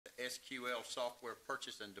SQL software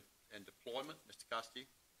purchase and deployment. Mr. Costi?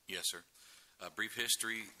 Yes, sir. Brief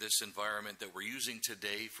history, this environment that we're using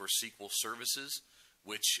today for SQL services,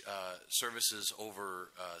 which services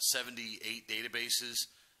over 78 databases,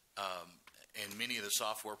 and many of the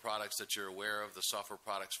software products that you're aware of. The software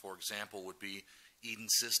products, for example, would be Eden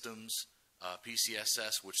Systems,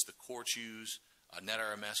 PCSS, which the courts use,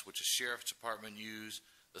 NetRMS, which the Sheriff's Department use,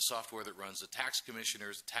 the software that runs the tax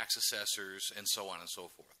commissioners, tax assessors, and so on and so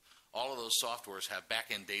forth. All of those softwares have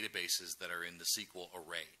back-end databases that are in the SQL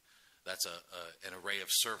array. That's an array of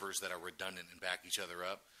servers that are redundant and back each other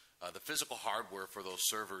up. The physical hardware for those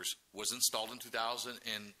servers was installed in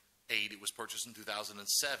 2008. It was purchased in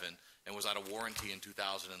 2007 and was out of warranty in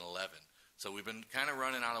 2011. So we've been kind of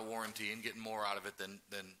running out of warranty and getting more out of it than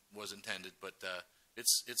was intended, but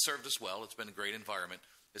it's served us well. It's been a great environment.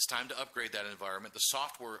 It's time to upgrade that environment. The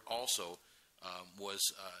software also was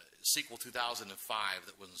SQL 2005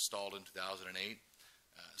 that was installed in 2008.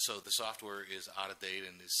 So the software is out of date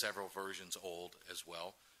and is several versions old as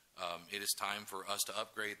well. It is time for us to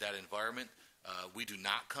upgrade that environment. We do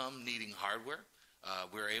not come needing hardware.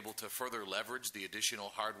 We're able to further leverage the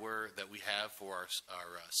additional hardware that we have for our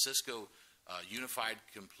Cisco Unified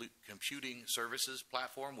Computing Services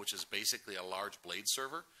platform, which is basically a large blade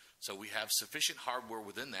server. So we have sufficient hardware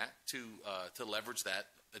within that to leverage that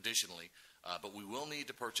additionally. But we will need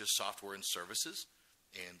to purchase software and services,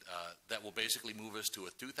 and that will basically move us to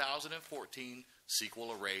a 2014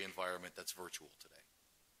 SQL array environment that's virtual today.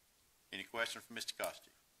 Any question from Mr.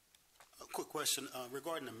 Costi? A quick question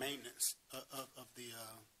regarding the maintenance of the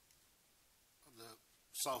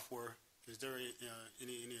software. Is there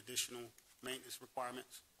any additional maintenance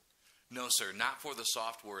requirements? No, sir, not for the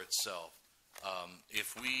software itself.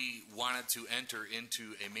 If we wanted to enter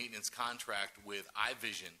into a maintenance contract with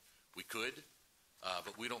iVision, we could,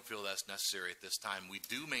 but we don't feel that's necessary at this time. We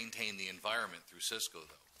do maintain the environment through Cisco,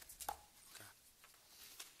 though.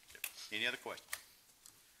 Okay. Any other questions?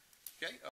 Okay.